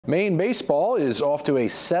Maine baseball is off to a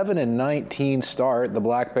 7-19 start. The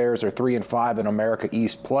Black Bears are 3-5 in America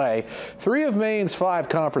East play. 3 of Maine's 5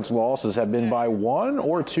 conference losses have been by 1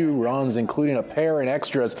 or 2 runs, including a pair in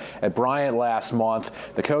extras at Bryant last month.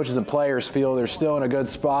 The coaches and players feel they're still in a good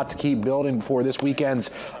spot to keep building before this weekend's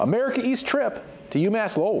America East trip to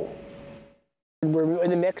UMass Lowell. We're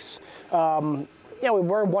in the mix.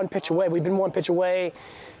 We're 1 pitch away. We've been 1 pitch away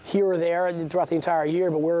here or there throughout the entire year,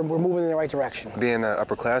 but we're moving in the right direction. Being an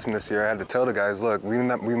upperclassman this year, I had to tell the guys, look, we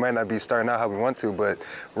might not be starting out how we want to, but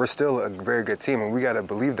we're still a very good team, and we got to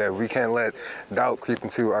believe that. We can't let doubt creep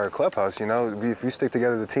into our clubhouse, you know? If we stick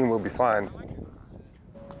together as a team, we'll be fine.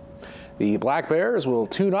 The Black Bears will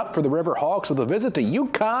tune up for the River Hawks with a visit to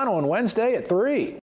UConn on Wednesday at 3.